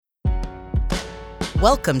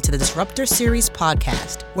Welcome to the Disruptor Series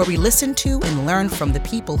podcast, where we listen to and learn from the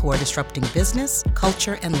people who are disrupting business,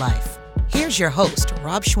 culture, and life. Here's your host,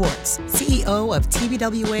 Rob Schwartz, CEO of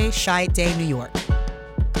TBWA Chiat Day, New York.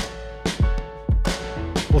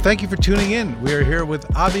 Well, thank you for tuning in. We are here with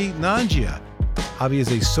Abhi Nangia. Abhi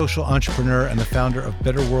is a social entrepreneur and the founder of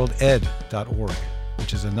BetterWorldEd.org,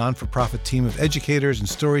 which is a non-for-profit team of educators and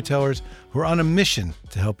storytellers who are on a mission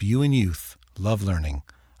to help you and youth love learning.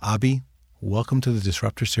 Abhi, welcome to the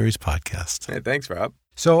Disruptor Series podcast. Hey, thanks, Rob.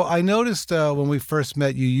 So I noticed when we first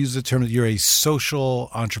met, you used the term that you're a social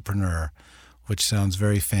entrepreneur, which sounds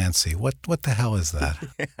very fancy. What the hell is that?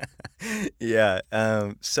 Yeah.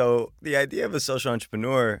 So the idea of a social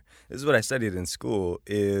entrepreneur, this is what I studied in school,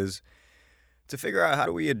 is to figure out how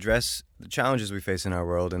do we address the challenges we face in our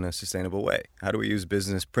world in a sustainable way? How do we use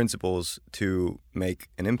business principles to make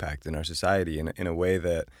an impact in our society in a way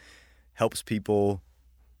that helps people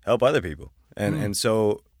help other people? And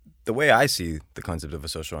so the way I see the concept of a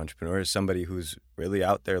social entrepreneur is somebody who's really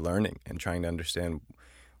out there learning and trying to understand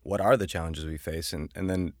what are the challenges we face and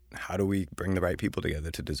then how do we bring the right people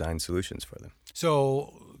together to design solutions for them.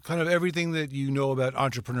 So kind of everything that you know about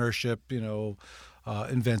entrepreneurship,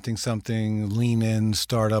 inventing something, lean in,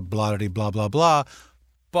 startup, blah, blah, blah, blah,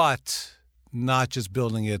 but not just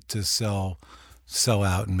building it to sell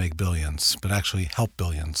out and make billions, but actually help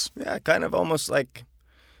billions. Yeah, kind of almost like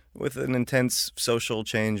with an intense social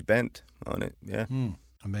change bent on it. Yeah.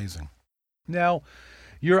 Amazing. Now,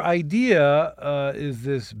 your idea is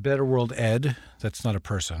this Better World Ed. That's not a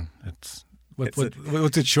person. What's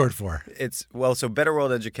it short for? So Better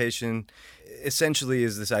World Education essentially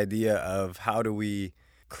is this idea of how do we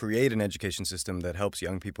create an education system that helps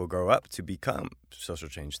young people grow up to become social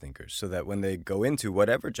change thinkers so that when they go into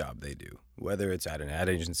whatever job they do, whether it's at an ad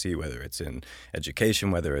agency, whether it's in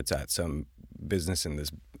education, whether it's at some business on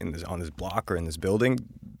this block or in this building,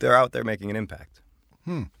 they're out there making an impact.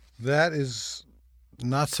 That is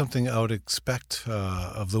not something I would expect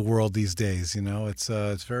of the world these days.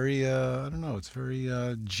 It's very it's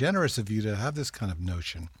very generous of you to have this kind of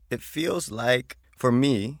notion. It feels like, for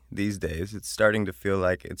me these days, it's starting to feel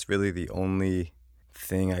like it's really the only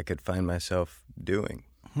thing I could find myself doing.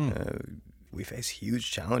 We face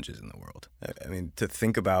huge challenges in the world. I mean, to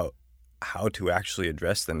think about how to actually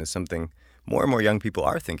address them is something more and more young people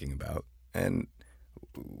are thinking about, and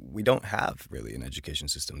we don't have really an education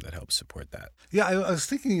system that helps support that. Yeah, I was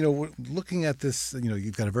thinking, looking at this,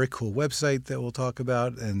 you've got a very cool website that we'll talk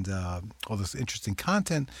about and all this interesting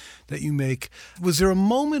content that you make. Was there a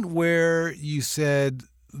moment where you said,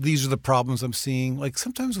 these are the problems I'm seeing? Like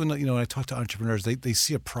sometimes when I talk to entrepreneurs, they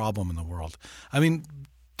see a problem in the world. I mean,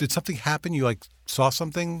 did something happen? You saw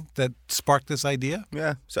something that sparked this idea?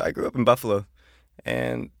 Yeah. So I grew up in Buffalo.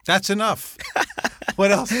 And that's enough.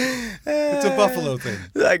 What else? It's a Buffalo thing.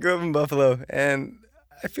 I grew up in Buffalo, and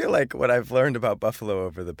I feel like what I've learned about Buffalo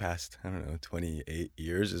over the past, 28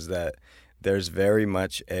 years is that there's very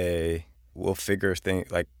much we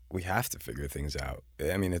have to figure things out.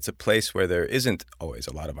 I mean, it's a place where there isn't always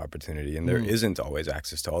a lot of opportunity, and there isn't always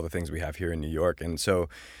access to all the things we have here in New York. And so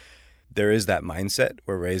there is that mindset.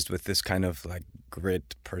 We're raised with this kind of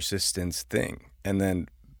grit, persistence thing. And then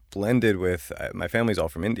blended with my family's all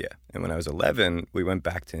from India, and when I was 11, we went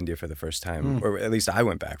back to India for the first time, or at least I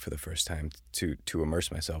went back for the first time to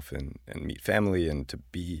immerse myself and meet family and to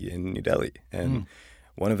be in New Delhi. And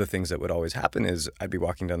one of the things that would always happen is I'd be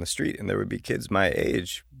walking down the street and there would be kids my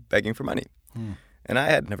age begging for money, and I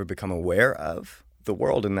had never become aware of the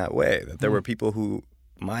world in that way, that there were people who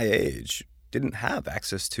my age didn't have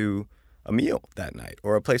access to a meal that night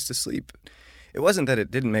or a place to sleep. It wasn't that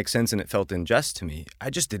it didn't make sense and it felt unjust to me. I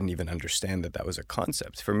just didn't even understand that was a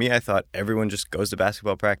concept. For me, I thought everyone just goes to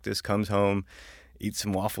basketball practice, comes home, eats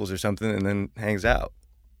some waffles or something, and then hangs out.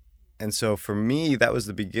 And so for me, that was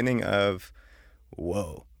the beginning of,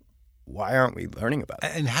 whoa, why aren't we learning about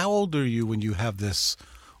it? And how old are you when you have this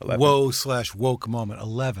 11. Whoa/woke moment?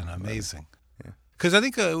 11, amazing. Because I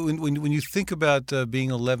think when you think about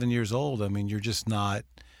being 11 years old, I mean, you're just not...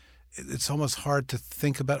 It's almost hard to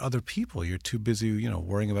think about other people. You're too busy,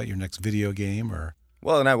 worrying about your next video game or...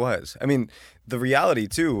 Well, and I was. I mean, the reality,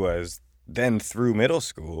 too, was then through middle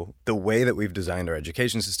school, the way that we've designed our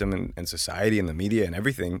education system and society and the media and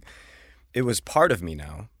everything, it was part of me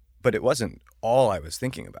now, but it wasn't all I was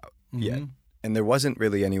thinking about yet. And there wasn't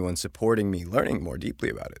really anyone supporting me learning more deeply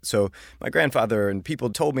about it. So my grandfather and people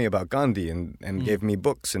told me about Gandhi and gave me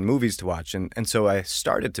books and movies to watch. And so I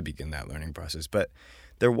started to begin that learning process. But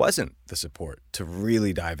there wasn't the support to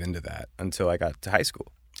really dive into that until I got to high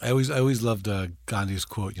school. I always loved Gandhi's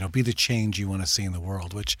quote, be the change you want to see in the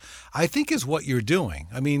world, which I think is what you're doing.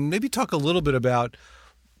 I mean, maybe talk a little bit about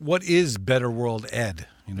what is Better World Ed,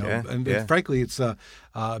 and frankly, it's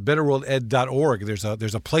betterworlded.org.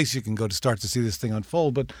 There's a place you can go to start to see this thing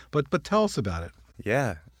unfold, but tell us about it.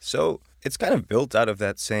 Yeah. So it's kind of built out of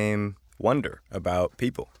that same wonder about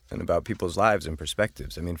people and about people's lives and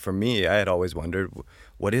perspectives. I mean, for me, I had always wondered,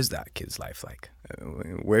 what is that kid's life like?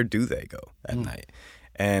 Where do they go at night?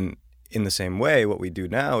 And in the same way, what we do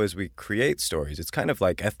now is we create stories. It's kind of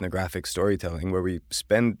like ethnographic storytelling where we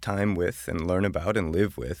spend time with and learn about and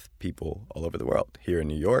live with people all over the world. Here in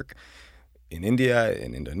New York, in India,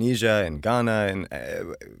 in Indonesia, in Ghana, in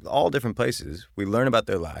all different places. We learn about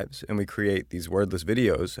their lives and we create these wordless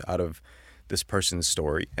videos out of this person's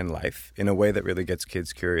story and life in a way that really gets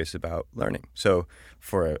kids curious about learning. So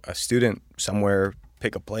for a student somewhere,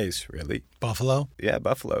 pick a place really. Buffalo? Yeah,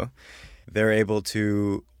 Buffalo. They're able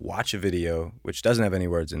to watch a video which doesn't have any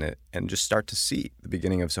words in it and just start to see the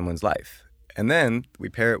beginning of someone's life. And then we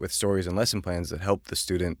pair it with stories and lesson plans that help the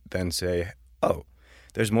student then say, oh,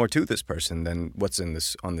 there's more to this person than what's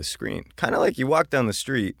on this screen. Kind of like you walk down the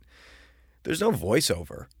street, there's no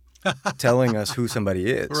voiceover telling us who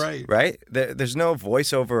somebody is, right? There's no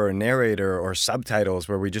voiceover or narrator or subtitles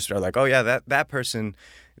where we just are like, oh yeah, that person,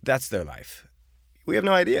 that's their life. We have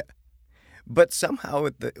no idea. But somehow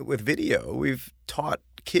with video, we've taught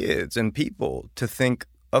kids and people to think,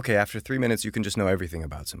 okay, after 3 minutes, you can just know everything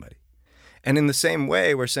about somebody. And in the same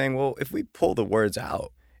way, we're saying, well, if we pull the words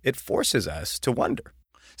out, it forces us to wonder.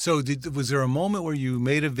 So was there a moment where you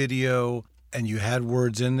made a video and you had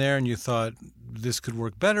words in there and you thought this could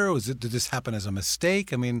work better? Did this happen as a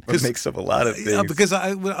mistake? I mean, it makes up a lot of things. Because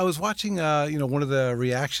I was watching, one of the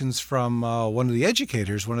reactions from one of the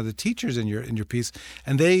educators, one of the teachers in your piece,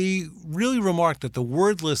 and they really remarked that the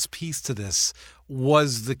wordless piece to this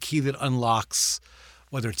was the key that unlocks,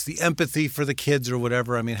 whether it's the empathy for the kids or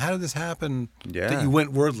whatever. I mean, how did this happen that you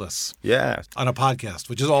went wordless? Yeah. On a podcast,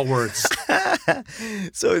 which is all words.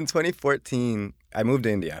 So in 2014, I moved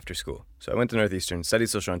to India after school. So I went to Northeastern, studied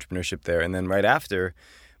social entrepreneurship there, and then right after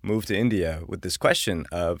moved to India with this question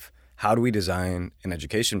of how do we design an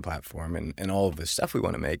education platform and all of this stuff we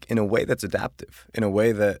want to make in a way that's adaptive, in a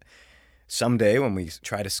way that someday when we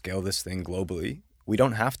try to scale this thing globally, we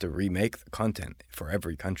don't have to remake the content for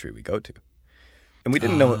every country we go to. And we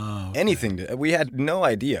didn't know anything. We had no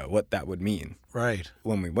idea what that would mean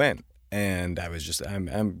when we went. And I was just,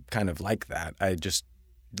 I'm kind of like that. I just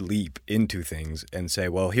leap into things and say,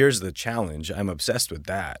 well, here's the challenge. I'm obsessed with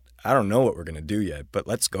that. I don't know what we're going to do yet, but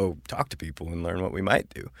let's go talk to people and learn what we might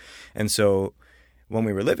do. And so when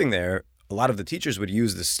we were living there, a lot of the teachers would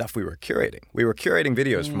use the stuff we were curating. We were curating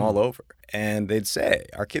videos from all over. And they'd say,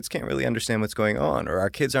 our kids can't really understand what's going on, or our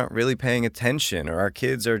kids aren't really paying attention, or our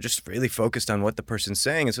kids are just really focused on what the person's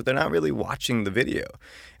saying, and so they're not really watching the video.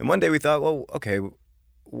 And one day we thought, well, okay,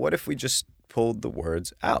 what if we just pulled the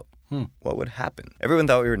words out? What would happen? Everyone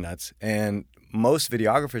thought we were nuts, and most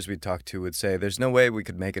videographers we talked to would say there's no way we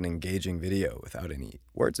could make an engaging video without any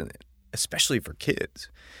words in it, especially for kids.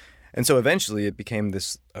 And so eventually it became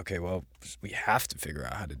this, okay, well, we have to figure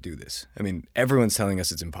out how to do this. I mean, everyone's telling us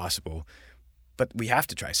it's impossible, but we have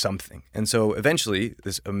to try something. And so eventually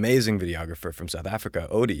this amazing videographer from South Africa,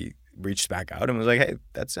 Odie, reached back out and was like, hey,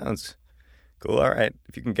 that sounds cool. All right,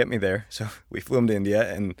 if you can get me there. So we flew him to India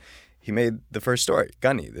and he made the first story,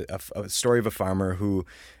 Gunny, a story of a farmer who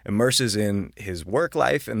immerses in his work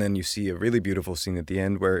life, and then you see a really beautiful scene at the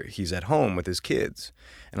end where he's at home with his kids.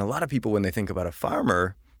 And a lot of people, when they think about a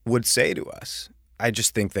farmer, would say to us, I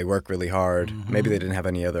just think they work really hard. Maybe they didn't have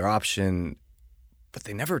any other option. But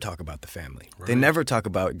they never talk about the family. They never talk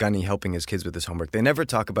about Gunny helping his kids with his homework. They never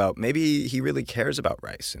talk about maybe he really cares about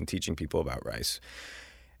rice and teaching people about rice.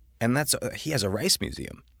 And he has a rice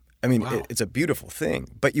museum. I mean, it's a beautiful thing,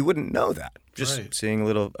 but you wouldn't know that just seeing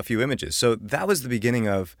a few images. So that was the beginning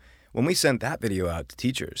of when we sent that video out to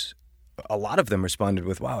teachers. A lot of them responded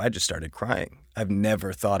with, wow, I just started crying. I've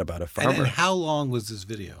never thought about a farmer. And how long was this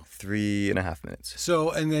video? 3.5 minutes.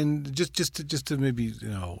 So, and then just to maybe,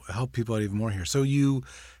 help people out even more here. So you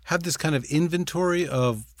have this kind of inventory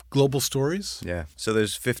of global stories? Yeah. So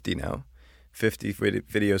there's 50 now. 50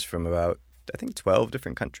 videos from about, I think, 12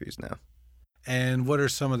 different countries now. And what are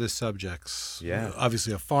some of the subjects? Yeah.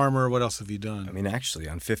 Obviously a farmer. What else have you done? I mean, actually,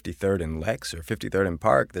 on 53rd and Lex or 53rd and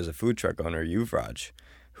Park, there's a food truck owner, Yuvraj,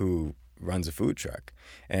 who runs a food truck.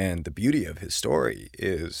 And the beauty of his story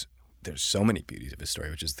is there's so many beauties of his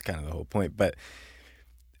story, which is kind of the whole point. But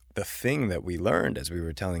the thing that we learned as we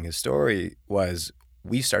were telling his story was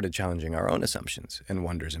we started challenging our own assumptions and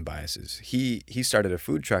wonders and biases. He started a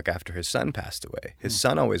food truck after his son passed away. His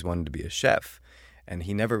son always wanted to be a chef, and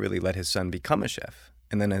he never really let his son become a chef.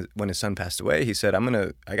 And then when his son passed away, he said,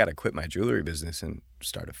 I got to quit my jewelry business and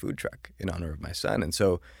start a food truck in honor of my son. And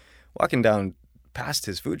so walking down past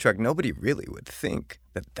his food truck, nobody really would think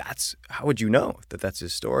how would you know that that's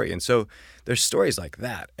his story? And so there's stories like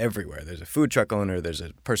that everywhere. There's a food truck owner, there's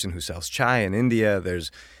a person who sells chai in India,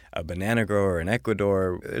 there's a banana grower in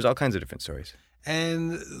Ecuador. There's all kinds of different stories.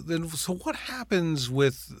 And then, so what happens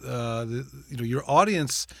with, your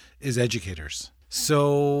audience is educators.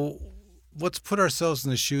 So let's put ourselves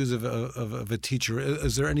in the shoes of a teacher.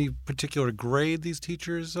 Is there any particular grade these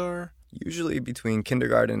teachers are? Usually between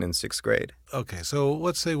kindergarten and 6th grade. Okay, so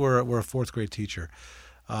let's say we're a 4th grade teacher.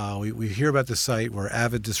 We hear about the site. We're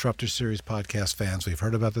avid Disruptor Series podcast fans. We've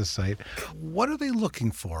heard about this site. What are they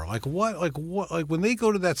looking for? Like when they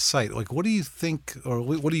go to that site, like what do you think or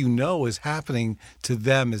what do you know is happening to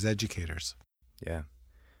them as educators? Yeah.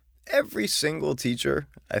 Every single teacher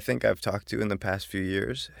I think I've talked to in the past few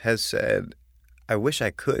years has said, I wish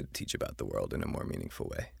I could teach about the world in a more meaningful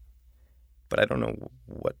way, but I don't know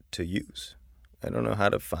what to use. I don't know how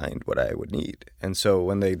to find what I would need. And so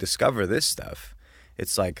when they discover this stuff,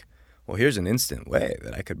 it's like, well, here's an instant way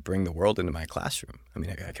that I could bring the world into my classroom. I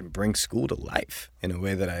mean, I can bring school to life in a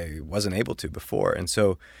way that I wasn't able to before. And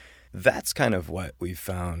so that's kind of what we've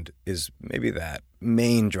found is maybe that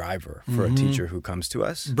main driver for a teacher who comes to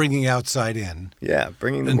us. Bringing outside in. Yeah,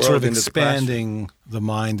 bringing the and world sort of into expanding the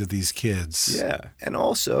mind of these kids. Yeah, and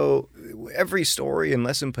also every story and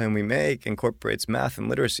lesson plan we make incorporates math and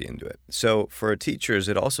literacy into it. So for teachers,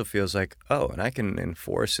 it also feels like, oh, and I can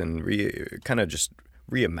enforce and kind of just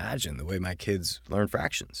reimagine the way my kids learn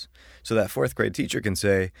fractions. So that 4th grade teacher can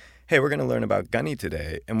say, hey, we're going to learn about Gunny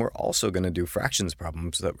today, and we're also going to do fractions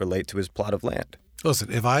problems that relate to his plot of land.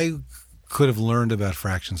 Listen, if I could have learned about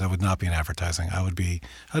fractions, I would not be in advertising. I'd be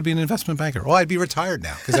an investment banker. Well, I'd be retired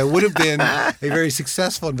now because I would have been a very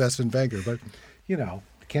successful investment banker. But, I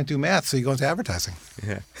can't do math, so you go into advertising.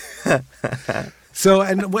 Yeah. So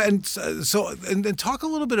talk a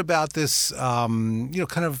little bit about this,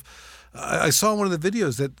 kind of. I saw in one of the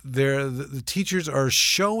videos that the teachers are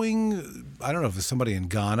showing, I don't know if it's somebody in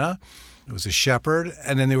Ghana, it was a shepherd,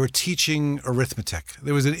 and then they were teaching arithmetic.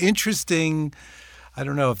 There was an interesting, I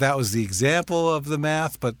don't know if that was the example of the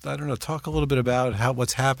math, but I don't know, talk a little bit about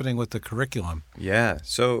what's happening with the curriculum. Yeah,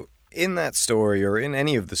 so in that story or in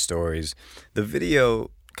any of the stories, the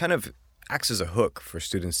video kind of acts as a hook for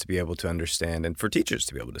students to be able to understand and for teachers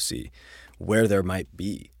to be able to see where there might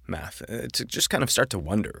be math, to just kind of start to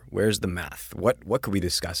wonder, where's the math? What could we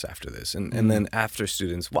discuss after this? And then after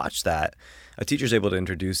students watch that, a teacher's able to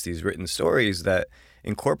introduce these written stories that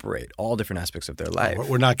incorporate all different aspects of their life.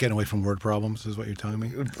 We're not getting away from word problems is what you're telling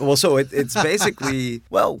me? Well, so it's basically,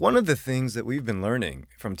 one of the things that we've been learning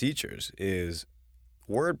from teachers is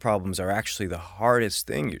word problems are actually the hardest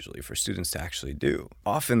thing usually for students to actually do.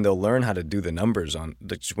 Often they'll learn how to do the numbers when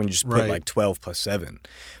you just put like 12 plus 7.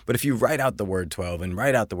 But if you write out the word 12 and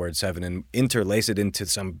write out the word 7 and interlace it into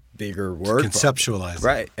some bigger word conceptualize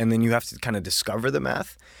problem, right? And then you have to kind of discover the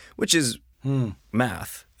math, which is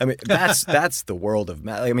math. I mean, that's the world of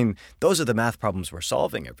math. I mean, those are the math problems we're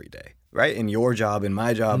solving every day, right? In your job, in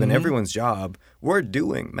my job, in everyone's job, we're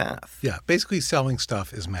doing math. Yeah, basically selling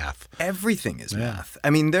stuff is math. Everything is math. I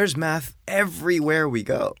mean, there's math everywhere we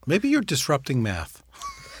go. Maybe you're disrupting math.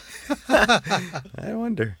 I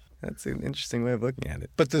wonder. That's an interesting way of looking at it.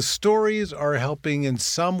 But the stories are helping in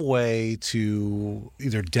some way to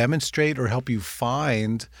either demonstrate or help you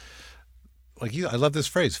find, I love this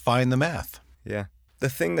phrase, find the math. Yeah. The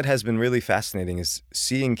thing that has been really fascinating is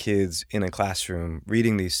seeing kids in a classroom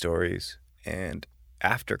reading these stories and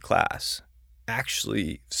after class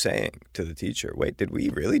actually saying to the teacher, wait, did we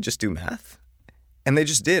really just do math? And they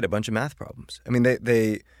just did a bunch of math problems. I mean,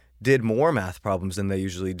 they did more math problems than they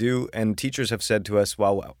usually do. And teachers have said to us,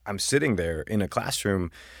 while I'm sitting there in a classroom,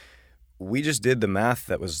 we just did the math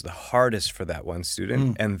that was the hardest for that one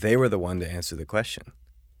student, and they were the one to answer the question.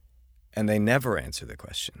 And they never answer the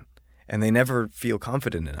question. And they never feel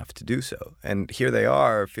confident enough to do so. And here they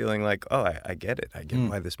are feeling like, oh, I get it. I get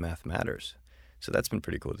why this math matters. So that's been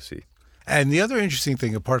pretty cool to see. And the other interesting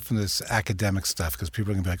thing, apart from this academic stuff, because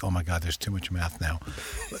people are going to be like, oh, my God, there's too much math now,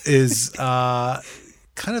 is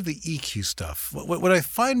kind of the EQ stuff. What I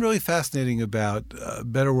find really fascinating about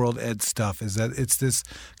Better World Ed stuff is that it's this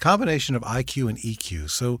combination of IQ and EQ.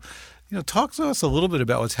 So, talk to us a little bit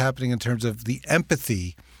about what's happening in terms of the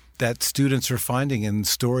empathy that students are finding in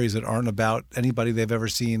stories that aren't about anybody they've ever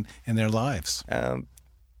seen in their lives.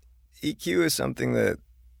 EQ is something that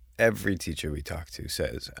every teacher we talk to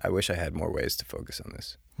says, I wish I had more ways to focus on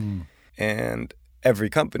this. And every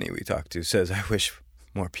company we talk to says, I wish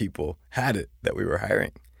more people had it that we were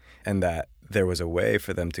hiring, and that there was a way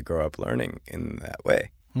for them to grow up learning in that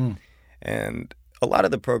way. And a lot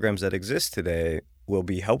of the programs that exist today will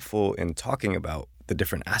be helpful in talking about the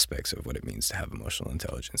different aspects of what it means to have emotional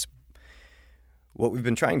intelligence. What we've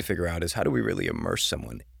been trying to figure out is how do we really immerse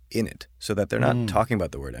someone in it so that they're not talking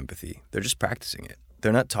about the word empathy. They're just practicing it.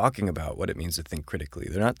 They're not talking about what it means to think critically.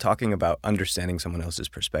 They're not talking about understanding someone else's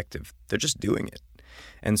perspective. They're just doing it.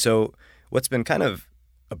 And so what's been kind of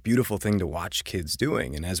a beautiful thing to watch kids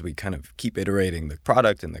doing, and as we kind of keep iterating the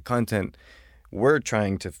product and the content, we're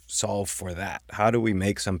trying to solve for that. How do we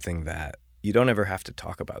make something that you don't ever have to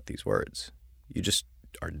talk about these words? You just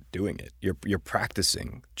are doing it. You're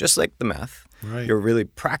practicing, just like the math. Right. You're really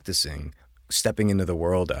practicing stepping into the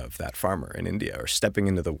world of that farmer in India, or stepping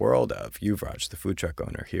into the world of Yuvraj, the food truck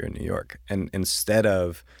owner here in New York. And instead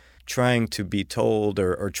of trying to be told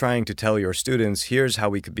or trying to tell your students, here's how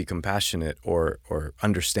we could be compassionate or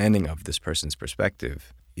understanding of this person's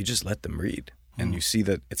perspective, you just let them read and you see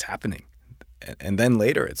that it's happening. And then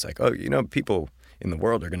later it's like, oh, people in the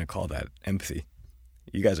world are going to call that empathy.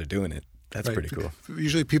 You guys are doing it. That's Right. pretty cool.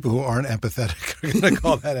 Usually people who aren't empathetic are going to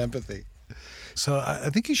call that empathy. So I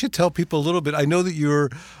think you should tell people a little bit. I know that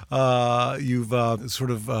you've sort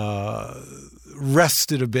of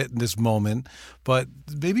rested a bit in this moment, but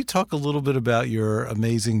maybe talk a little bit about your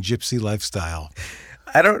amazing gypsy lifestyle.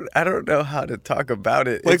 I don't know how to talk about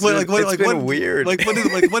it. It's been weird.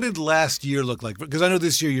 What did last year look like? Because I know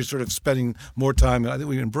this year you're sort of spending more time. I think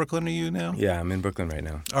we're in Brooklyn. Are you now? Yeah, I'm in Brooklyn right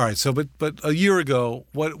now. All right. So, but a year ago,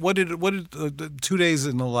 what did 2 days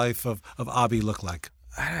in the life of Abi look like?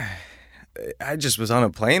 I just was on a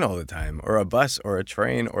plane all the time, or a bus, or a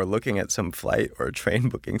train, or looking at some flight or a train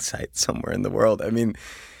booking site somewhere in the world. I mean,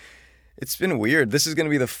 it's been weird. This is going to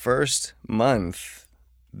be the first month.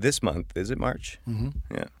 This month, is it March? Mm-hmm.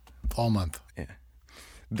 Yeah. All month. Yeah.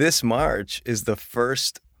 This March is the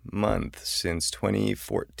first month since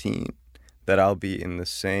 2014 that I'll be in the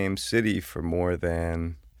same city for more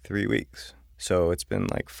than 3 weeks. So it's been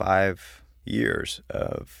like 5 years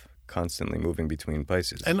of constantly moving between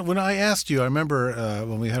places. And when I asked you, I remember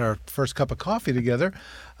when we had our first cup of coffee together,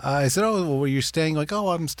 I said, oh, well, were you staying? Like,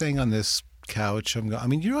 oh, I'm staying on this couch.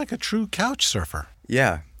 You're like a true couch surfer.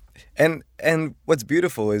 Yeah. And what's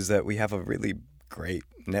beautiful is that we have a really great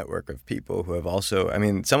network of people who have also,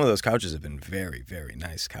 some of those couches have been very, very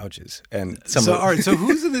nice couches. And all right, so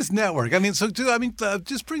who's in this network?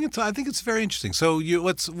 Just bring it to, I think it's very interesting. So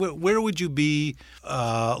where would you be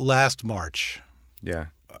last March? Yeah.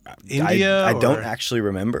 India? I don't actually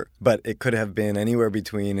remember, but it could have been anywhere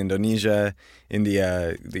between Indonesia,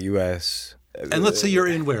 India, the U.S. And let's say you're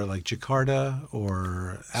in where, like Jakarta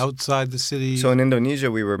or outside the city? So in Indonesia,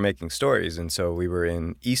 we were making stories, and so we were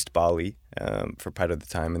in East Bali for part of the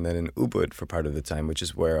time, and then in Ubud for part of the time, which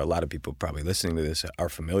is where a lot of people probably listening to this are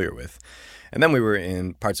familiar with. And then we were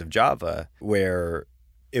in parts of Java where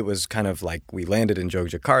it was kind of like we landed in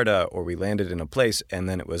Yogyakarta or we landed in a place, and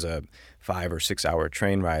then it was a 5 or 6 hour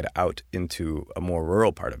train ride out into a more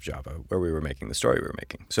rural part of Java where we were making the story we were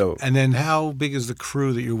making. So, and then how big is the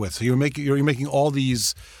crew that you're with? So you're making all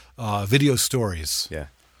these video stories. Yeah.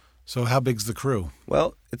 So how big's the crew?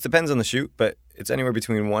 Well, it depends on the shoot, but it's anywhere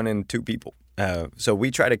between 1 and 2 people. So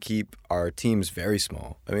we try to keep our teams very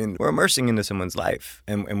small. We're immersing into someone's life,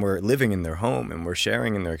 and we're living in their home, and we're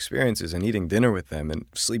sharing in their experiences and eating dinner with them and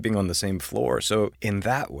sleeping on the same floor. So in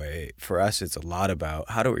that way, for us, it's a lot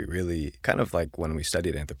about how do we really, kind of like when we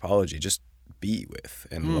studied anthropology, just be with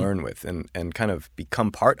and learn with and kind of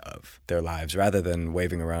become part of their lives rather than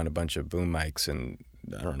waving around a bunch of boom mics and,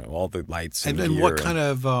 I don't know, all the lights and gear. What kind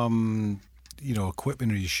of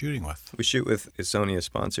equipment are you shooting with? We shoot with, is Sony a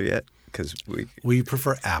sponsor yet? Because we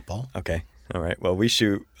prefer Apple. Okay. All right. Well, we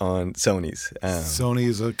shoot on Sony's. Sony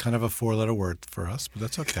is a kind of a 4-letter word for us, but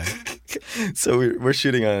that's okay. So we're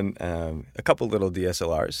shooting on a couple little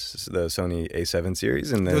DSLRs, the Sony A7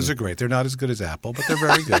 series. And then, those are great. They're not as good as Apple, but they're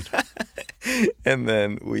very good. And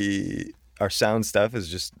then our sound stuff is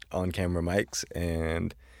just on-camera mics,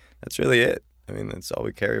 and that's really it. That's all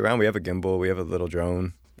we carry around. We have a gimbal. We have a little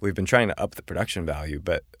drone. We've been trying to up the production value,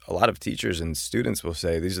 but a lot of teachers and students will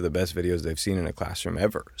say these are the best videos they've seen in a classroom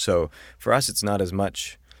ever. So for us, it's not as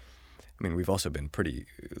much. We've also been pretty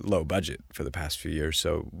low budget for the past few years,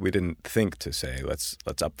 so we didn't think to say let's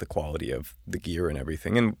up the quality of the gear and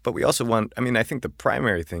everything. But we also want. I think the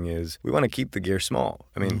primary thing is we want to keep the gear small.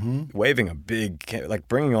 Waving a big,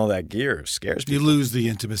 bringing all that gear scares people. You lose the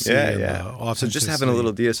intimacy. Yeah. So just having a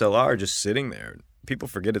little DSLR just sitting there. People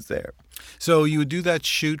forget it's there. So you would do that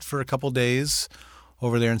shoot for a couple days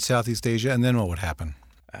over there in Southeast Asia, and then what would happen?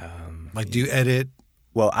 Do you edit?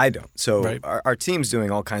 Well, I don't. So Right. our team's doing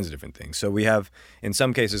all kinds of different things. So we have, in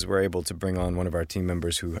some cases, we're able to bring on one of our team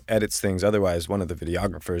members who edits things. Otherwise, one of the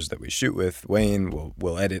videographers that we shoot with, Wayne,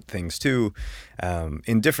 will edit things too.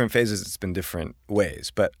 In different phases, it's been different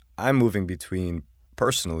ways. But I'm moving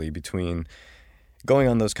personally between going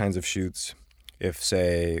on those kinds of shoots. If,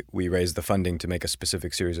 say, we raise the funding to make a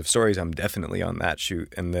specific series of stories, I'm definitely on that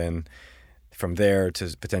shoot. And then from there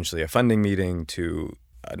to potentially a funding meeting, to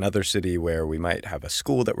another city where we might have a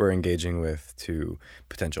school that we're engaging with, to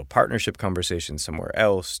potential partnership conversations somewhere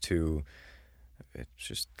else, to it's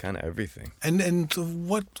just kind of everything. And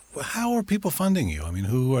how are people funding you? I mean,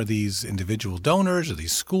 who are these individual donors? Are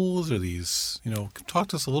these schools? Are these, talk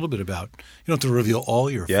to us a little bit about, you don't have to reveal all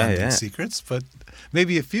your funding secrets, but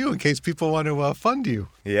maybe a few in case people want to fund you.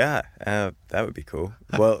 Yeah, that would be cool.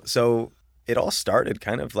 Well, so it all started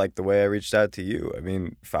kind of like the way I reached out to you. I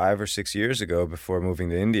mean, 5 or 6 years ago, before moving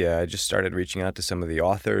to India, I just started reaching out to some of the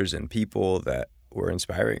authors and people that were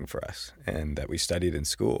inspiring for us and that we studied in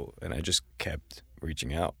school. And I just kept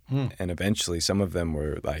reaching out. And eventually some of them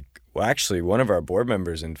were like, well, actually, one of our board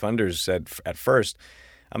members and funders said at first,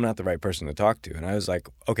 I'm not the right person to talk to. And I was like,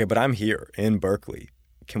 okay, but I'm here in Berkeley.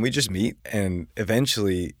 Can we just meet? And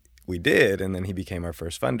eventually we did. And then he became our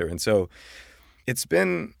first funder. And so it's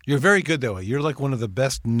been... You're very good, though. You're like one of the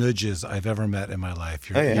best nudges I've ever met in my life.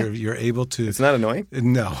 You're able to... It's not annoying?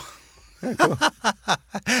 No. Yeah, cool.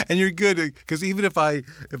 And you're good because even if I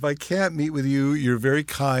can't meet with you, you're very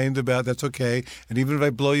kind about that's okay. And even if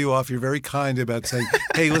I blow you off, you're very kind about saying,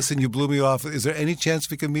 "Hey, listen, you blew me off. Is there any chance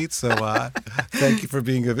we can meet?" So thank you for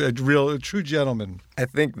being a true gentleman. I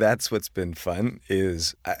think that's what's been fun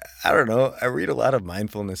is I don't know. I read a lot of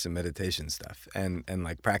mindfulness and meditation stuff and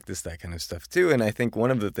like practice that kind of stuff too. And I think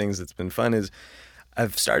one of the things that's been fun is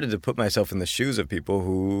I've started to put myself in the shoes of people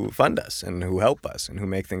who fund us and who help us and who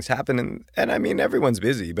make things happen. And I mean, everyone's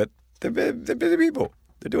busy, but they're busy people.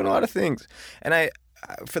 They're doing a lot of things. And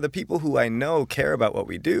for the people who I know care about what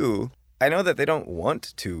we do, I know that they don't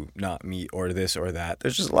want to not meet or this or that.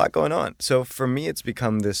 There's just a lot going on. So for me, it's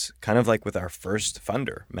become this kind of like with our first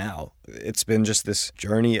funder, Mal. It's been just this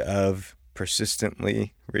journey of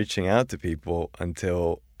persistently reaching out to people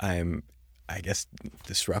until I'm, I guess,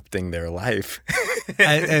 disrupting their life.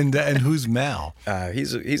 and who's Mal?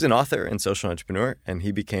 He's an author and social entrepreneur, and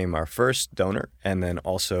he became our first donor, and then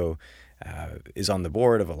also is on the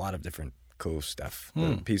board of a lot of different cool stuff,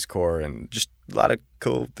 the Peace Corps, and just a lot of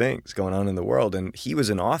cool things going on in the world. And he was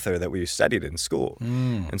an author that we studied in school,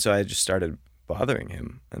 and so I just started bothering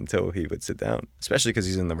him until he would sit down, especially because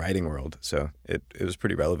he's in the writing world. So it was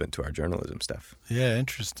pretty relevant to our journalism stuff. Yeah,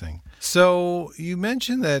 interesting. So you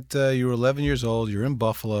mentioned that you were 11 years old, you're in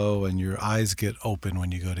Buffalo, and your eyes get open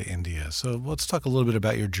when you go to India. So let's talk a little bit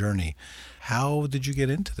about your journey. How did you get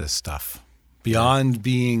into this stuff beyond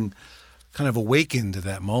being kind of awakened to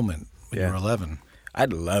that moment when you were 11?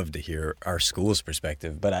 I'd love to hear our school's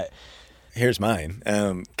perspective, but here's mine.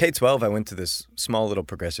 K-12, I went to this small little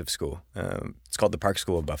progressive school. It's called the Park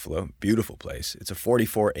School of Buffalo. Beautiful place. It's a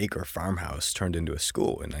 44-acre farmhouse turned into a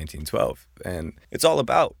school in 1912. And it's all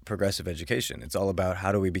about progressive education. It's all about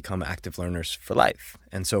how do we become active learners for life.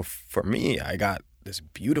 And so for me, I got this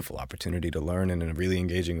beautiful opportunity to learn in a really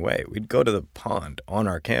engaging way. We'd go to the pond on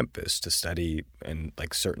our campus to study in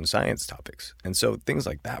like certain science topics. And so things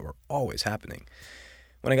like that were always happening.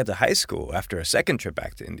 When I got to high school, after a second trip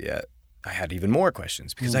back to India, I had even more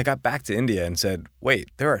questions because I got back to India and said,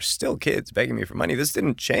 wait, there are still kids begging me for money. This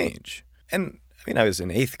didn't change. And I mean, I was in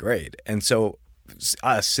 8th grade. And so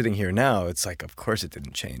us sitting here now, it's like, of course it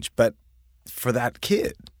didn't change. But for that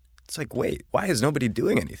kid, it's like, wait, why is nobody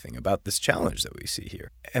doing anything about this challenge that we see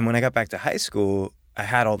here? And when I got back to high school, I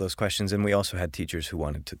had all those questions, and we also had teachers who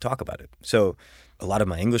wanted to talk about it. So a lot of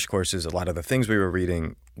my English courses, a lot of the things we were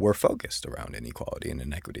reading were focused around inequality and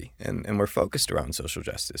inequity, and were focused around social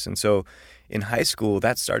justice. And so in high school,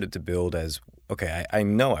 that started to build as, okay, I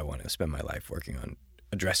know I want to spend my life working on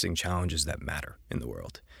addressing challenges that matter in the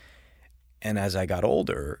world. And as I got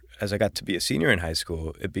older, as I got to be a senior in high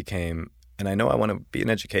school, it became, and I know I want to be in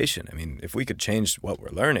education. I mean, if we could change what we're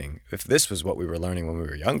learning, if this was what we were learning when we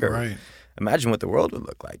were younger, right. Imagine what the world would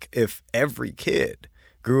look like if every kid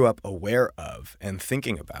grew up aware of and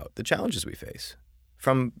thinking about the challenges we face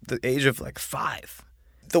from the age of like 5.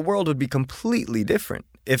 The world would be completely different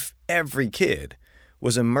if every kid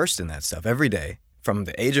was immersed in that stuff every day from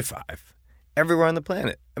the age of 5, everywhere on the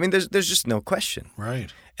planet. I mean, there's just no question.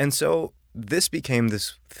 Right. And so this became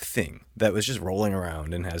this thing that was just rolling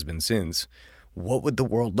around and has been since, what would the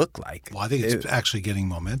world look like? Well, I think it's actually getting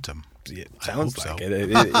momentum. It sounds I hope like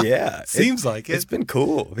so. it. Yeah. Seems like it. It's been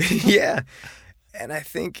cool. Yeah. And I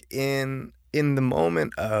think in the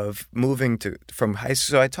moment of moving from high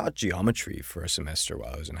school, so I taught geometry for a semester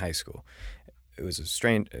while I was in high school. It was a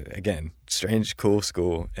strange, cool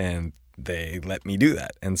school, and they let me do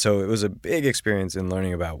that. And so it was a big experience in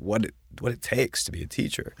learning about what it takes to be a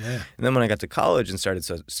teacher. Yeah. And then when I got to college and started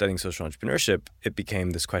studying social entrepreneurship, it became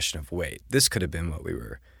this question of, wait, this could have been what we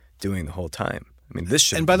were doing the whole time. I mean, this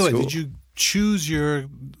should. And by the way, school. did you choose your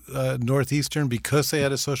Northeastern because they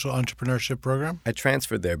had a social entrepreneurship program? I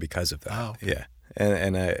transferred there because of that. Oh, okay. Yeah.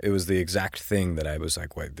 And it was the exact thing that I was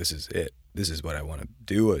like, wait, this is it. This is what I want to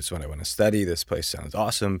do. It's what I want to study. This place sounds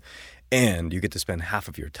awesome. And you get to spend half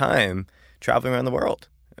of your time traveling around the world.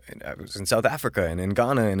 And I was in South Africa and in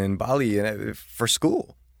Ghana and in Bali and for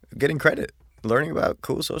school, getting credit, learning about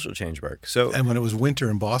cool social change work. So, And when it was winter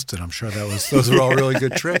in Boston, I'm sure those were all really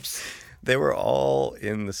good trips. They were all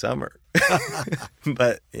in the summer.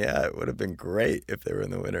 But yeah, it would have been great if they were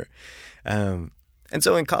in the winter. And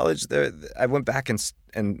so in college, I went back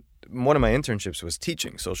and one of my internships was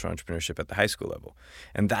teaching social entrepreneurship at the high school level.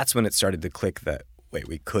 And that's when it started to click that, wait,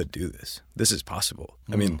 we could do this. This is possible.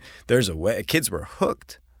 I mean, there's a way. Kids were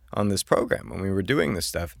hooked on this program when we were doing this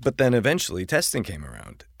stuff. But then eventually testing came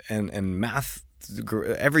around and math,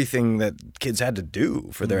 everything that kids had to do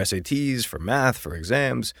for their SATs, for math, for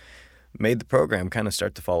exams, made the program kind of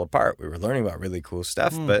start to fall apart. We were learning about really cool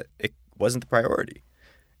stuff, but it wasn't the priority.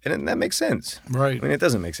 And that makes sense. Right. I mean, it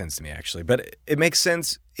doesn't make sense to me, actually, but it makes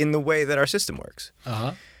sense in the way that our system works.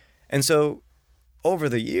 Uh-huh. And so over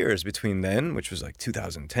the years between then, which was like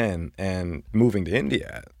 2010, and moving to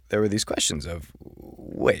India, there were these questions of,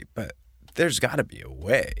 wait, but there's got to be a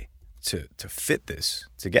way to fit this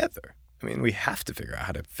together. I mean, we have to figure out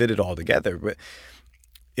how to fit it all together. But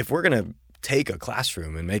if we're going to take a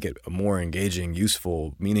classroom and make it a more engaging,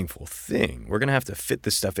 useful, meaningful thing, we're going to have to fit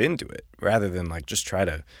this stuff into it rather than like just try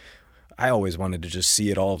to. I always wanted to just see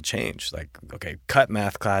it all change. Like, okay, cut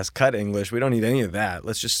math class, cut English. We don't need any of that.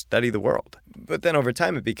 Let's just study the world. But then over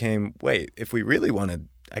time it became, wait, if we really want to,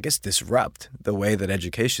 I guess, disrupt the way that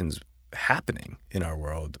education's happening in our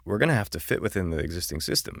world, we're going to have to fit within the existing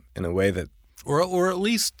system in a way that. Or at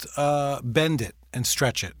least bend it and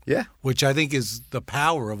stretch it. Yeah. Which I think is the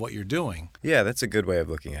power of what you're doing. Yeah, that's a good way of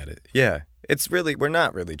looking at it. Yeah. We're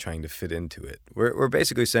not really trying to fit into it. We're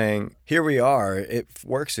basically saying, here we are, it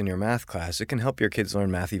works in your math class. It can help your kids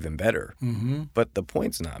learn math even better. Mm-hmm. But the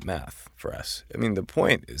point's not math for us. I mean, the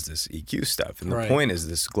point is this EQ stuff, and the Right. point is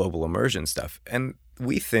this global immersion stuff. And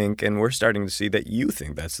we think, and we're starting to see that you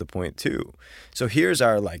think that's the point too. So here's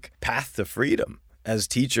our path to freedom as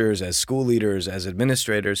teachers, as school leaders, as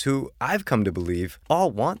administrators, who I've come to believe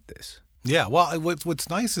all want this. Yeah, well, what's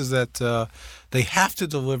nice is that they have to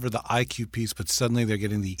deliver the IQ piece, but suddenly they're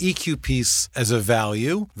getting the EQ piece as a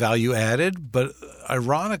value added. But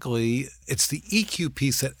ironically, it's the EQ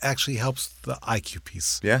piece that actually helps the IQ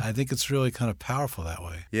piece. Yeah. I think it's really kind of powerful that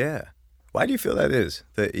way. Yeah. Why do you feel that is,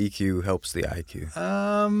 that EQ helps the IQ?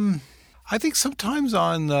 I think sometimes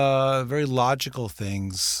on very logical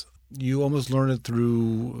things, you almost learn it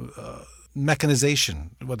through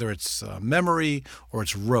mechanization, whether it's memory or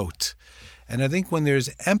it's rote. And I think when there's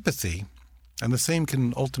empathy, and the same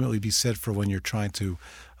can ultimately be said for when you're trying to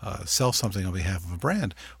sell something on behalf of a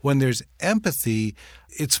brand. When there's empathy,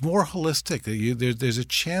 it's more holistic. There's a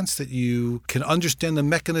chance that you can understand the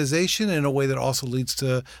mechanization in a way that also leads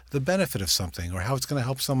to the benefit of something, or how it's going to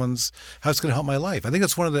help how it's going to help my life. I think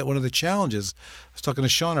that's one of the challenges. I was talking to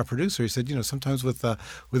Sean, our producer. He said, sometimes with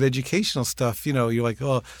educational stuff, you're like,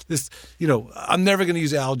 oh, this, I'm never going to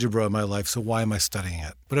use algebra in my life, so why am I studying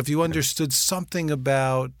it? But if you understood something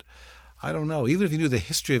about, I don't know, even if you knew the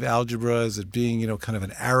history of algebra as it being, kind of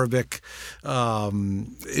an Arabic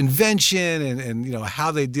invention and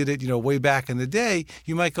how they did it, way back in the day,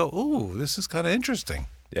 you might go, ooh, this is kind of interesting.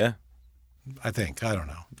 Yeah. I think. I don't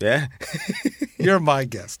know. Yeah. You're my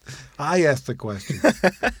guest. I asked the question.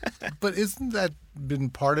 But isn't that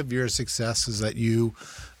been part of your success, is that you,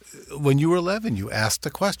 when you were 11, you asked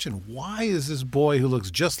the question, why is this boy who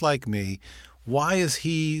looks just like me, why is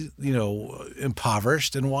he,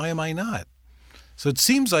 impoverished, and why am I not? So it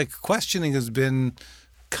seems like questioning has been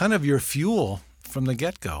kind of your fuel from the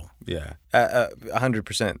get-go. Yeah,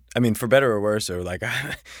 100%. I mean, for better or worse, or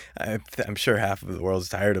I'm sure half of the world's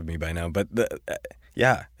tired of me by now. But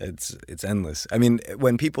yeah, it's endless. I mean,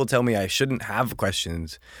 when people tell me I shouldn't have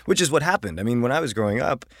questions, which is what happened. I mean, when I was growing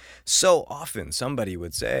up, so often somebody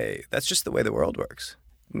would say, "That's just the way the world works.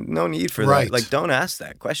 No need for Right. that. Don't ask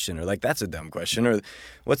that question," or that's a dumb question, or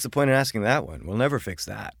what's the point in asking that one? We'll never fix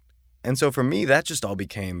that. And so for me, that just all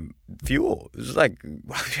became fuel. It was like,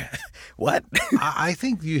 what? I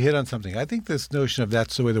think you hit on something. I think this notion of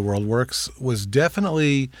that's the way the world works was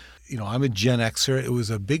definitely, I'm a Gen Xer. It was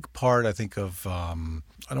a big part, I think, of, I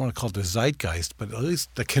don't want to call it the zeitgeist, but at least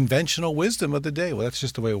the conventional wisdom of the day. Well, that's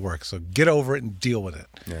just the way it works. So get over it and deal with it.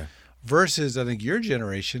 Yeah. Versus, I think, your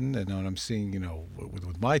generation, and what I'm seeing,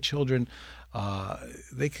 with my children,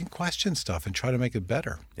 they can question stuff and try to make it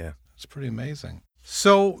better. Yeah. It's pretty amazing.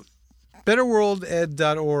 So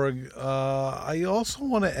betterworlded.org, I also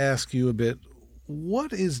want to ask you a bit,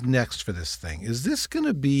 what is next for this thing? Is this going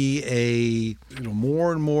to be a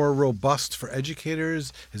more and more robust for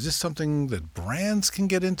educators? Is this something that brands can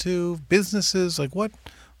get into, businesses? Like what?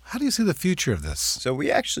 How do you see the future of this? So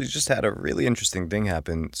we actually just had a really interesting thing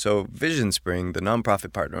happen. So Vision Spring, the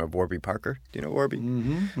nonprofit partner of Warby Parker, do you know Warby?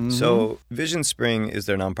 Mm-hmm. So Vision Spring is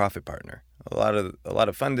their nonprofit partner. A lot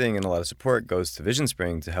of funding and a lot of support goes to Vision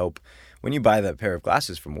Spring to help. When you buy that pair of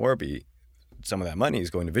glasses from Warby, some of that money is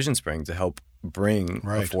going to Vision Spring to help bring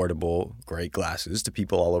affordable, great glasses to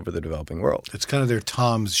people all over the developing world. It's kind of their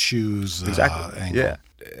Tom's Shoes exactly. Angle. Yeah,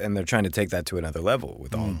 and they're trying to take that to another level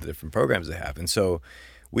with all the different programs they have. And so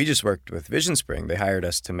we just worked with Vision Spring. They hired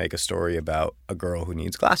us to make a story about a girl who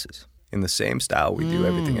needs glasses in the same style we do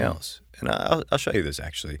everything else. And I'll show you this,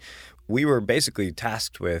 actually. We were basically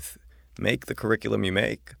tasked with make the curriculum you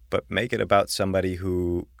make, but make it about somebody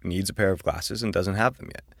who needs a pair of glasses and doesn't have them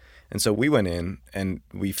yet. And so we went in and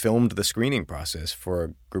we filmed the screening process for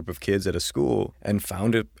a group of kids at a school and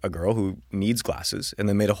found a girl who needs glasses and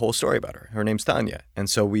then made a whole story about her. Her name's Tanya. And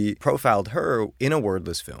so we profiled her in a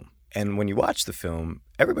wordless film. And when you watch the film,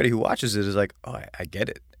 everybody who watches it is like, oh, I get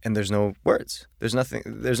it. And there's no words. There's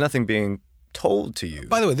nothing being told to you.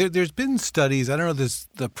 By the way, there's been studies. I don't know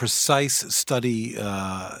the precise study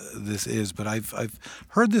this is, but I've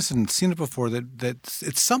heard this and seen it before. That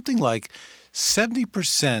it's something like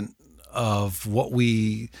 70% of what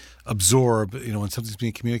we absorb, when something's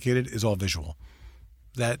being communicated, is all visual.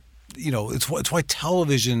 That it's why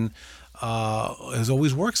television has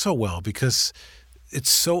always worked so well, because it's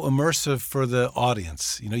so immersive for the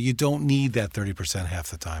audience. You don't need that 30% half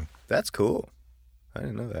the time. That's cool. I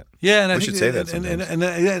didn't know that. Yeah, and we should say that sometimes. And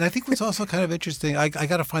I think what's also kind of interesting, I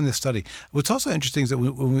got to find this study. What's also interesting is that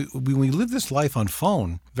when we live this life on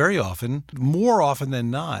phone, very often, more often than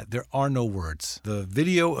not, there are no words. The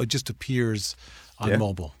video just appears on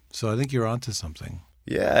mobile. So I think you're onto something.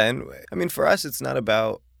 Yeah, and I mean, for us, it's not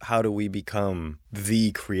about how do we become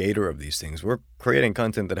the creator of these things. We're creating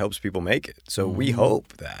content that helps people make it. So we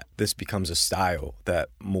hope that this becomes a style that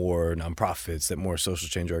more nonprofits, that more social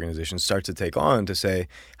change organizations start to take on to say,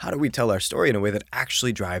 how do we tell our story in a way that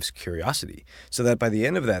actually drives curiosity? So that by the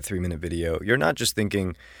end of that 3-minute video, you're not just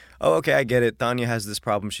thinking, oh, okay, I get it. Tanya has this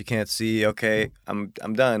problem. She can't see. Okay, I'm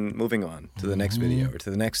done. Moving on to the next video or to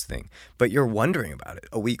the next thing. But you're wondering about it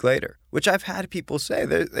a week later, which I've had people say.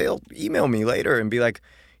 They'll email me later and be like,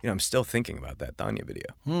 I'm still thinking about that Tanya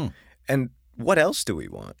video. And what else do we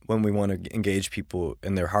want when we want to engage people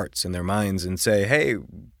in their hearts and their minds and say, hey,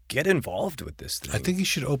 get involved with this thing? I think you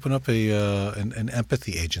should open up an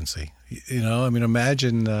empathy agency.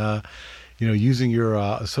 Imagine using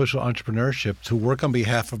your social entrepreneurship to work on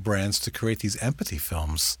behalf of brands to create these empathy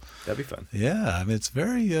films. That'd be fun. Yeah, it's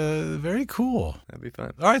very, very cool. That'd be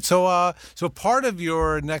fun. All right, so part of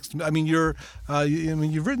your next,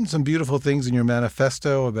 you've written some beautiful things in your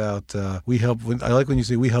manifesto about we help. I like when you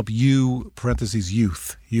say we help you (parentheses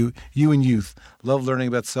youth). You and youth love learning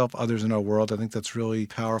about self, others, in our world. I think that's really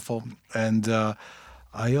powerful. And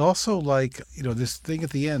I also like, this thing at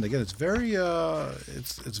the end. Again, it's very,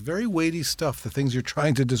 it's very weighty stuff. The things you're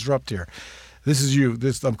trying to disrupt here. This is you.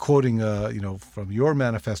 I'm quoting, from your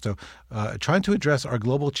manifesto. Trying to address our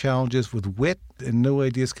global challenges with wit and new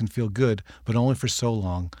ideas can feel good, but only for so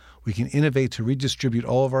long. We can innovate to redistribute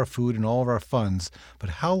all of our food and all of our funds, but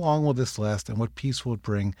how long will this last, and what peace will it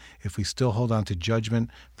bring if we still hold on to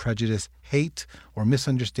judgment, prejudice, hate, or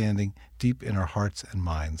misunderstanding deep in our hearts and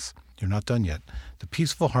minds? You're not done yet. The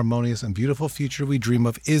peaceful, harmonious, and beautiful future we dream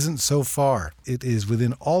of isn't so far. It is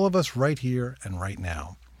within all of us right here and right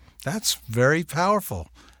now. That's very powerful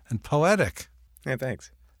and poetic. Yeah,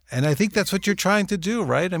 thanks. And I think that's what you're trying to do,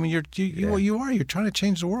 right? I mean, you're trying to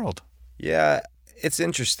change the world. Yeah, it's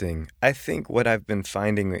interesting. I think what I've been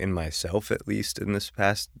finding in myself, at least in this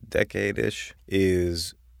past decade-ish,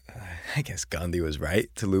 is, I guess Gandhi was right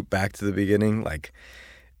to loop back to the beginning. Like,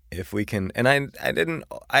 if we can, and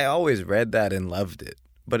I always read that and loved it,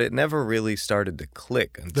 but it never really started to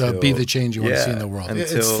click until be the change you want to see in the world.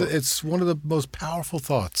 Until, it's one of the most powerful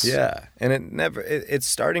thoughts. Yeah, and it's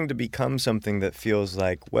starting to become something that feels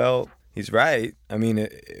like, well, He's right. I mean,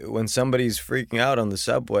 when somebody's freaking out on the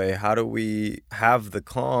subway, how do we have the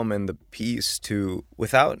calm and the peace to,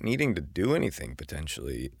 without needing to do anything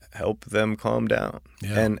potentially, help them calm down?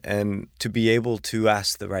 Yeah. And to be able to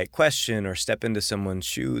ask the right question or step into someone's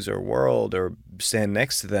shoes or world or stand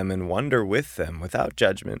next to them and wonder with them without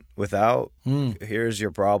judgment, without, here's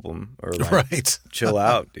your problem, or like, Right. chill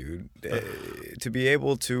out, dude. To be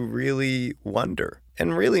able to really wonder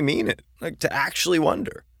and really mean it, like to actually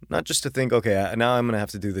wonder. Not just to think, okay, now I'm going to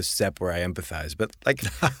have to do this step where I empathize, but like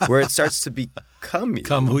where it starts to become you.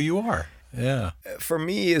 Become who you are. Yeah. For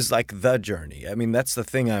me is like the journey. I mean, that's the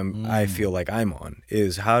thing I feel like I'm on,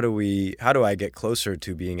 is how do I get closer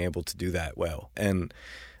to being able to do that well? And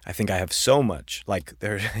I think I have so much, like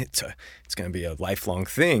it's going to be a lifelong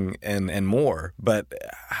thing and more, but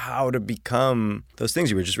how to become those things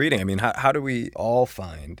you were just reading. I mean, how do we all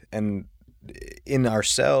find, and in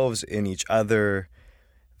ourselves, in each other,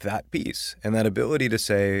 that peace and that ability to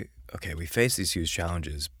say, okay, we face these huge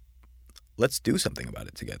challenges. Let's do something about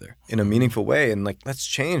it together in a meaningful way. And like, let's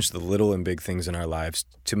change the little and big things in our lives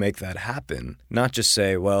to make that happen. Not just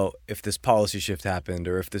say, well, if this policy shift happened,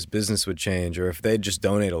 or if this business would change, or if they'd just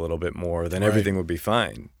donate a little bit more, then everything would be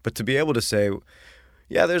fine. But to be able to say,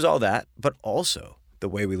 yeah, there's all that, but also the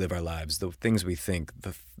way we live our lives, the things we think,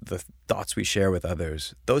 the thoughts we share with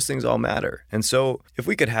others, those things all matter. And so if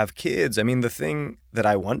we could have kids, I mean, the thing that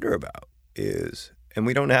I wonder about is, and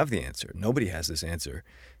we don't have the answer, nobody has this answer,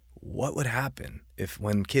 what would happen if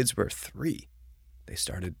when kids were 3, they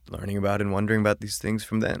started learning about and wondering about these things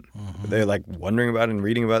from then? They're like wondering about and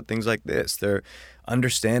reading about things like this. They're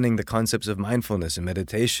understanding the concepts of mindfulness and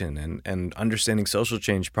meditation and understanding social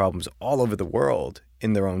change problems all over the world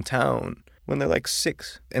in their own town when they're like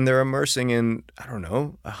 6, and they're immersing in, I don't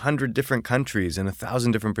know, 100 different countries and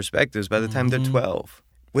 1,000 different perspectives by the time they're 12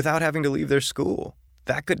 without having to leave their school.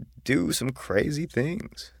 That could do some crazy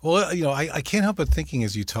things. Well, I can't help but thinking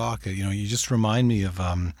as you talk, you just remind me of,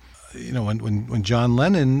 when John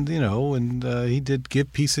Lennon, and he did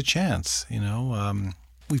Give Peace a Chance,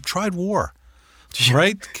 we've tried war.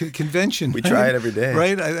 Right? Convention. We try it every day.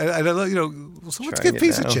 Right? So let's give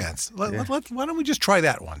peace a chance. Why don't we just try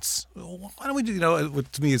that once? Why don't we do,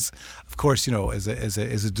 what to me is, of course, as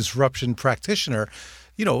a disruption practitioner,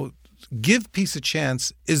 give peace a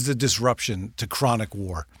chance is the disruption to chronic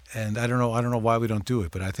war. And I don't know why we don't do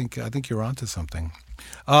it, but I think you're onto something.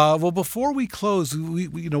 Well, before we close,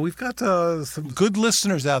 we've got some good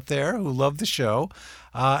listeners out there who love the show,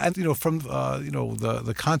 and from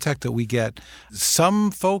the contact that we get,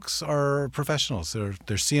 some folks are professionals. They're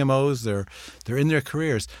CMOs. They're in their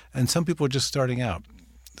careers, and some people are just starting out.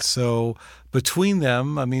 So between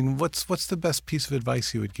them, I mean, what's the best piece of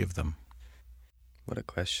advice you would give them? What a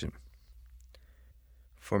question.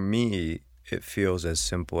 For me, it feels as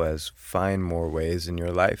simple as find more ways in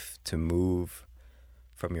your life to move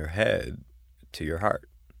from your head to your heart,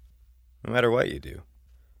 no matter what you do.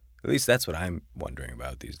 At least that's what I'm wondering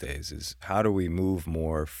about these days, is how do we move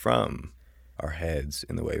more from our heads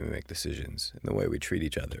in the way we make decisions, in the way we treat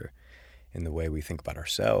each other, in the way we think about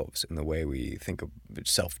ourselves, in the way we think of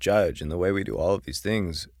self-judge, in the way we do all of these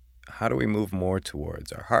things. How do we move more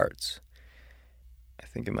towards our hearts? I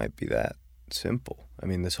think it might be that simple. I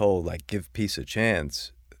mean, this whole give peace a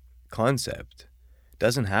chance concept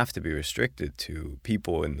doesn't have to be restricted to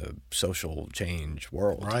people in the social change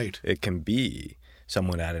world. Right. It can be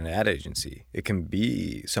someone at an ad agency. It can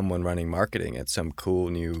be someone running marketing at some cool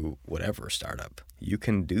new whatever startup. You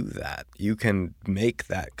can do that. You can make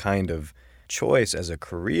that kind of choice as a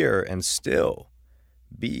career and still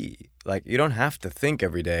be you don't have to think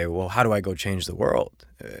every day, well, how do I go change the world?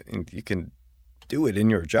 You can do it in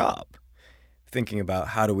your job. Thinking about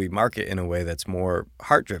how do we market in a way that's more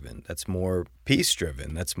heart-driven, that's more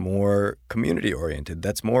peace-driven, that's more community-oriented,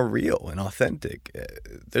 that's more real and authentic.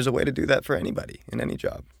 There's a way to do that for anybody in any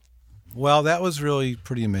job. Well, that was really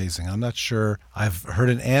pretty amazing. I'm not sure I've heard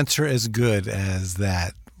an answer as good as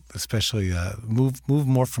that, especially move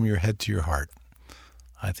more from your head to your heart.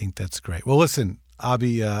 I think that's great. Well, listen,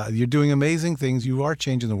 Abhi, you're doing amazing things. You are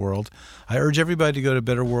changing the world. I urge everybody to go to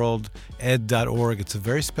betterworlded.org. It's a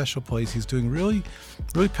very special place. He's doing really,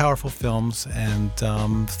 really powerful films. And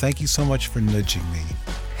thank you so much for nudging me.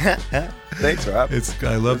 Thanks, Rob.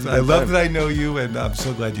 I love that I know you, and I'm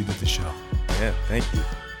so glad you did the show. Yeah, thank you.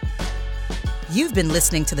 You've been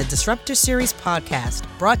listening to the Disruptor Series podcast,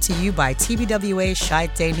 brought to you by TBWA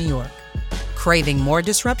Shite Day, New York. Craving more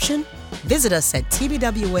disruption? Visit us at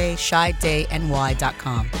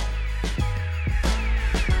tbwashitedayny.com.